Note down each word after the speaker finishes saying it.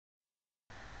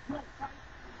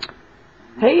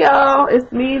Hey y'all,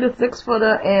 it's me, the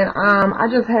 6-footer, and I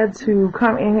just had to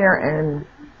come in here and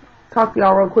talk to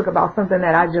y'all real quick about something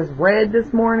that I just read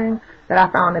this morning that I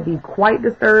found to be quite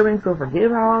disturbing. So forgive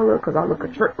how I look, because I look a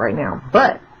trip right now.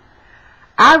 But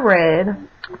I read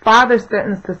father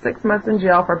sentenced to 6 months in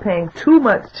jail for paying too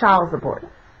much child support.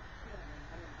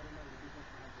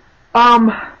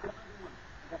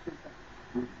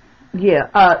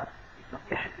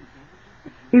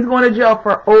 He's going to jail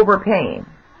for overpaying.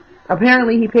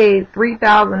 Apparently he paid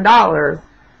 $3,000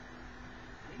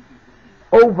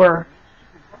 over,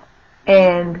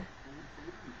 and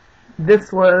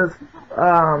this was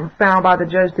found by the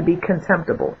judge to be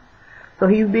contemptible. So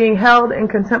he's being held in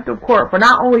contempt of court for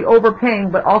not only overpaying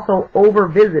but also over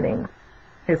visiting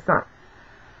his son.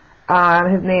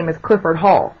 His name is Clifford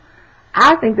Hall.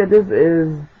 I think that this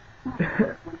is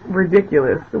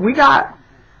ridiculous. We got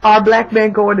our black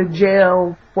men going to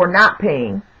jail for not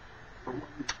paying.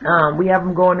 We have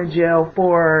them going to jail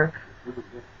for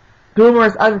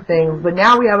numerous other things, but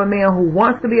now we have a man who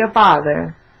wants to be a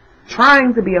father,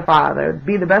 trying to be a father,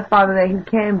 be the best father that he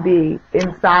can be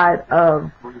inside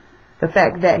of the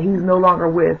fact that he's no longer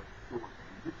with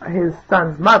his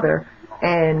son's mother,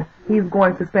 and he's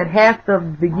going to spend half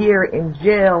of the year in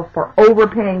jail for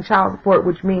overpaying child support,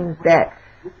 which means that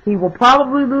he will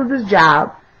probably lose his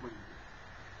job,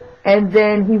 and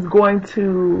then he's going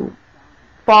to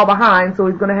fall behind, so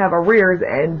he's going to have arrears.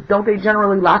 And don't they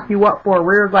generally lock you up for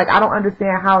arrears? Like, I don't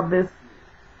understand how this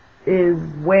is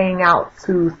weighing out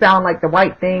to sound like the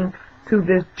right thing to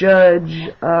this judge,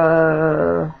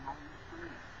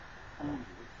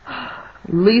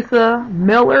 Lisa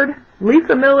Millard.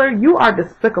 Lisa Millard, you are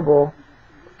despicable,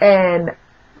 and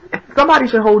somebody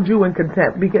should hold you in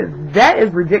contempt, because that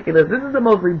is ridiculous. This is the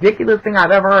most ridiculous thing I've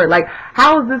ever heard. Like,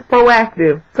 how is this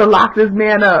proactive to lock this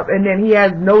man up, and then he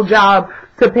has no job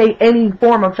to pay any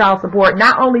form of child support?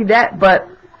 Not only that, but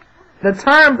the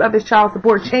terms of his child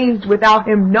support changed without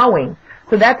him knowing.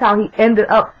 So that's how he ended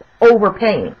up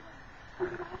overpaying.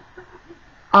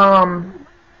 I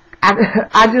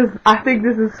think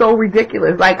this is so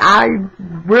ridiculous. Like, I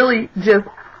really just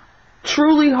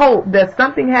truly hope that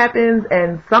something happens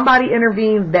and somebody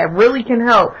intervenes that really can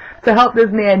help to help this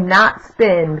man not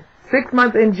spend 6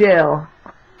 months in jail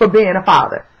for being a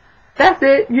father. That's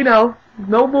it, you know.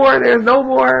 No more, there's no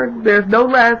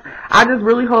less. I just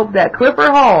really hope that Clifford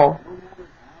Hall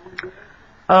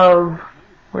of,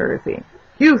 where is he?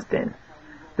 Houston,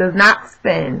 does not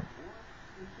spend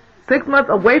 6 months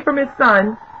away from his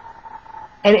son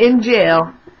and in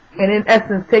jail, and in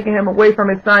essence taking him away from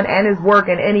his son and his work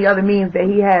and any other means that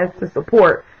he has to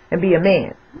support and be a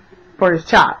man for his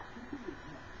child.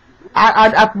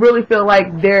 I really feel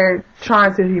like they're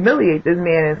trying to humiliate this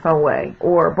man in some way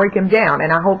or break him down,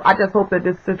 and I just hope that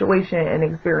this situation and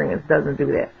experience doesn't do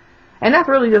that. And that's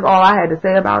really just all I had to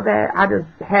say about that. I just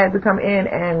had to come in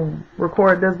and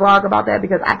record this vlog about that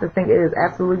because I just think it is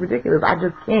absolutely ridiculous. I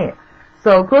just can't.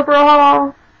 So Clifford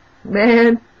Hall,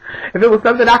 man, if it was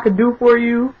something I could do for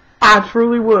you, I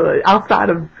truly would, outside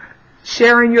of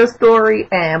sharing your story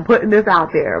and putting this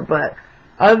out there. But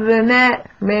other than that,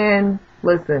 man,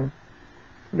 listen,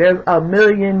 there's a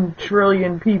million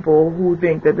trillion people who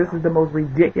think that this is the most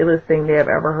ridiculous thing they have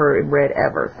ever heard and read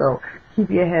ever. So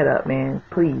keep your head up, man.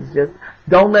 Please, just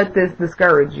don't let this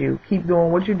discourage you. Keep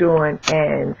doing what you're doing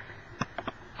and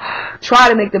try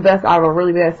to make the best out of a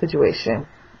really bad situation.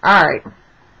 Alright,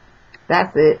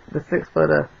 that's it. The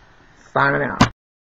 6-footer signing out.